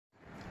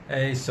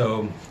Hey,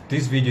 so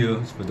this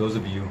video is for those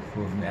of you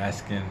who have been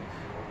asking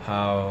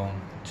how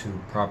to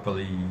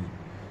properly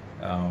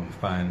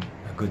find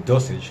a good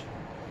dosage.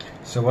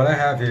 So what I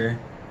have here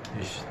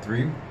is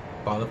 3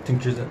 bottle of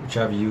tinctures which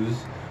I've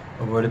used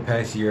over the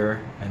past year,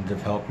 and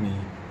they've helped me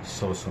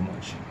so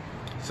much.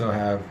 So I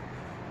have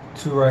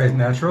 2 Rise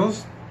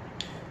Naturals.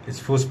 It's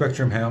full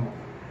spectrum hemp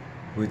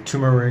with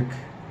turmeric,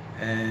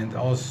 and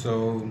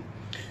also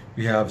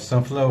we have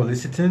sunflower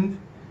lecithin,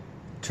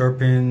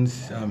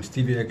 terpenes,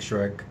 stevia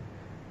extract,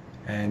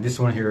 and this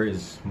one here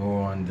is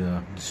more on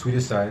the sweeter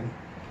side.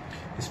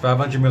 It's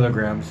 500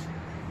 milligrams.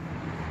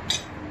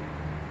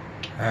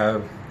 I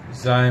have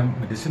Zyme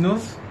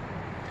Medicinals,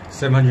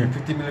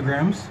 750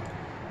 milligrams,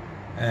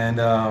 and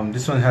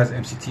this one has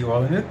MCT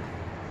oil in it.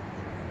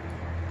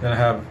 Then I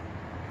have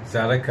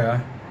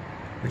Zylica,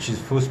 which is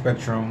full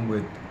spectrum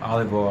with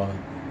olive oil,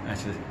 and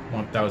it's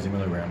 1000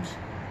 milligrams.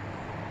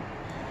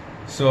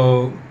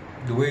 So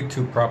the way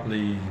to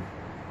properly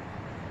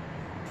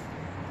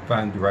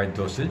find the right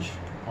dosage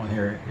on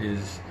here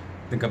is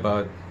think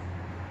about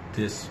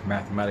this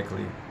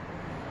mathematically.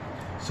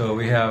 So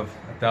we have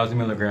 1000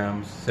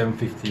 milligrams,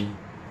 750,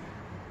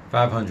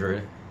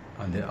 500,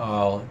 and then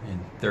all in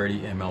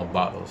 30 ml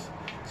bottles.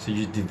 So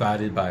you divide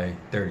it by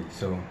 30.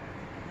 So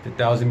the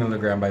 1000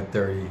 milligram by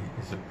 30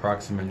 is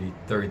approximately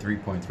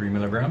 33.3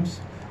 milligrams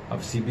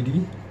of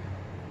CBD.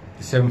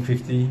 The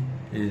 750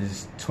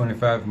 is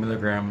 25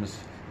 milligrams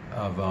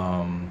of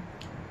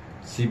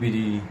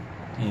CBD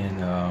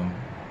in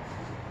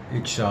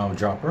each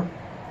dropper,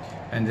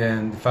 and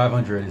then the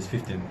 500 is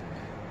 15.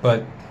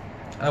 But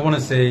I want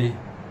to say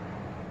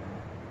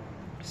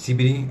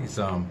CBD is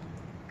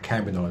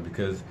cannabinoid,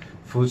 because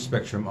full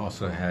spectrum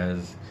also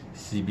has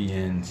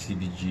CBN,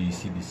 CBG,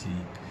 CBC,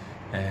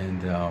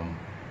 and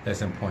less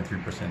than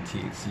 0.3%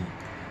 THC.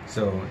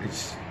 So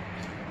it's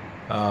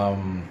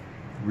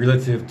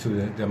relative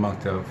to the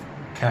amount of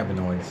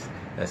cannabinoids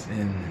that's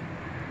in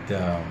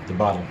the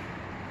bottle.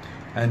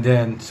 And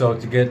then so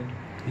to get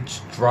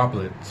each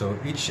droplet, so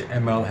each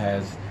ml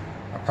has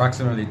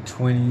approximately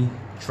 20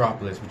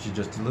 droplets, which is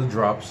just little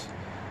drops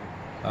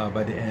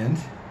by the end.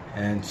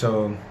 And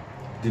so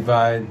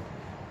divide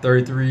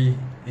 33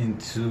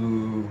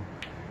 into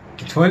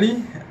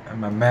 20,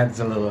 and my math is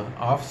a little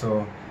off,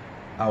 so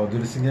I will do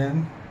this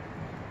again.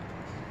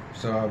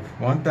 So I have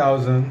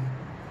 1000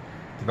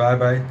 divided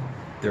by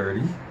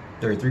 30,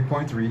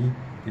 33.3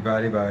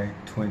 divided by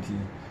 20,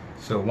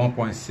 so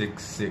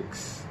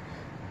 1.66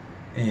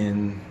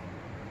 in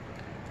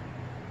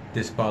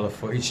this bottle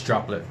for each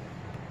droplet.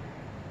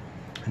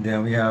 And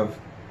then we have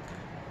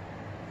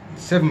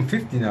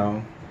 750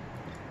 now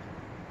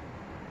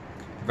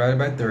divided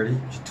by 30,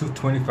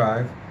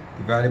 225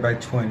 divided by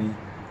 20,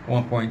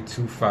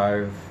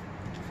 1.25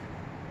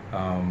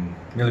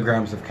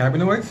 milligrams of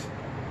cannabinoids.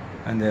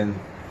 And then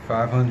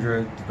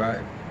 500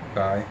 divided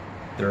by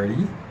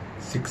 30,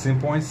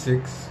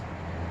 16.6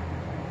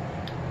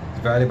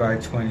 divided by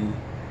 20,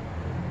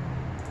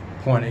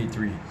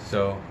 0.83.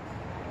 So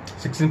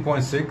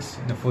 16.6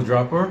 in the full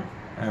dropper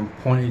and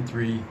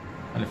 0.83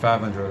 on the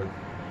 500.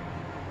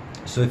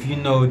 So if you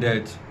know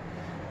that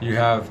you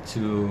have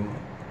to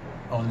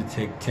only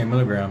take 10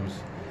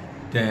 milligrams,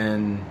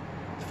 then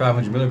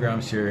 500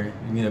 milligrams here,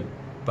 you need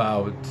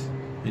about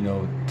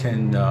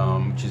 10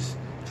 which is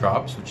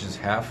drops, which is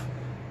half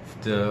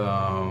the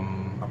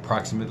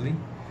approximately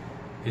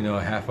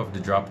half of the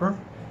dropper.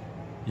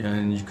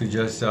 And you could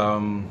just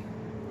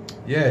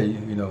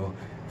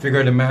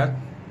figure the math,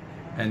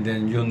 and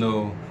then you'll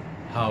know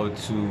how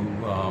to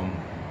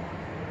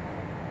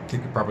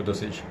take the proper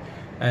dosage.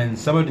 And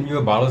some of the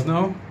newer bottles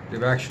now,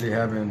 they're actually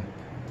having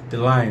the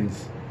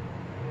lines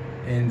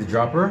in the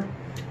dropper,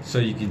 so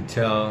you can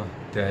tell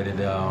that it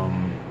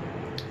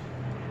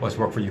what's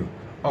worked for you.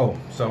 Oh,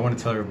 so I want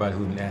to tell everybody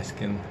who's been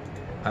asking,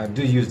 I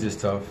do use this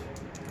stuff.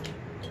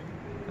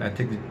 I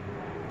take the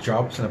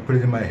drops and I put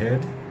it in my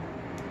head,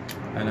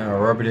 and I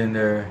rub it in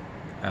there,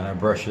 and I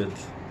brush it,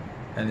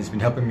 and it's been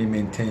helping me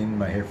maintain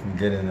my hair from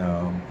getting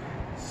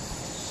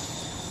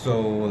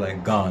so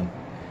gone,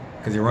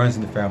 because it runs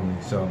in the family.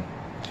 So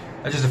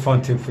that's just a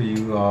fun tip for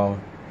you.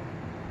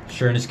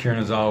 Sharing is caring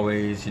as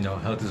always.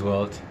 Health is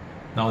wealth,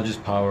 knowledge is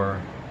power,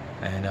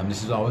 and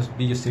this will always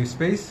be your safe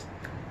space.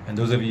 And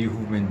those of you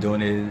who've been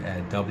donated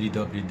at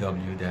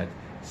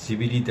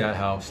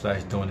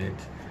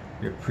www.cbd.house/donate,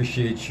 we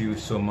appreciate you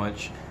so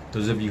much.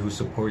 Those of you who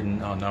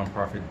supporting our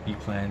nonprofit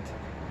BPlant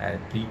at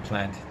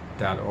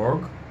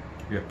bplant.org,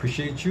 we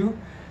appreciate you,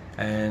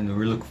 and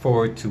we look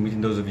forward to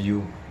meeting those of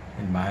you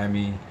in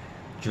Miami,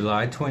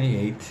 July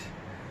 28th,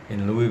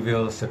 in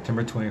Louisville,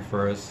 September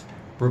 21st,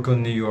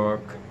 Brooklyn, New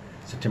York,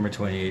 September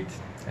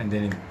 28th, and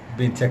then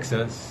in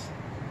Texas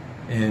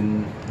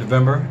in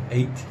November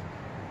 8th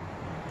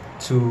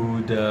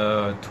to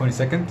the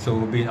 22nd. So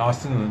we'll be in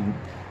Austin on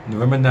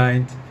November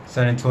 9th,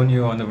 San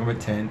Antonio on November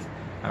 10th,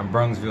 and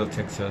Bronxville,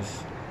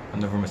 Texas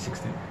on November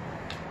 16th.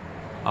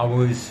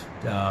 Always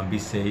be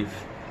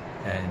safe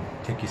and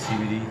take your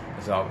CBD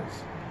as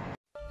always.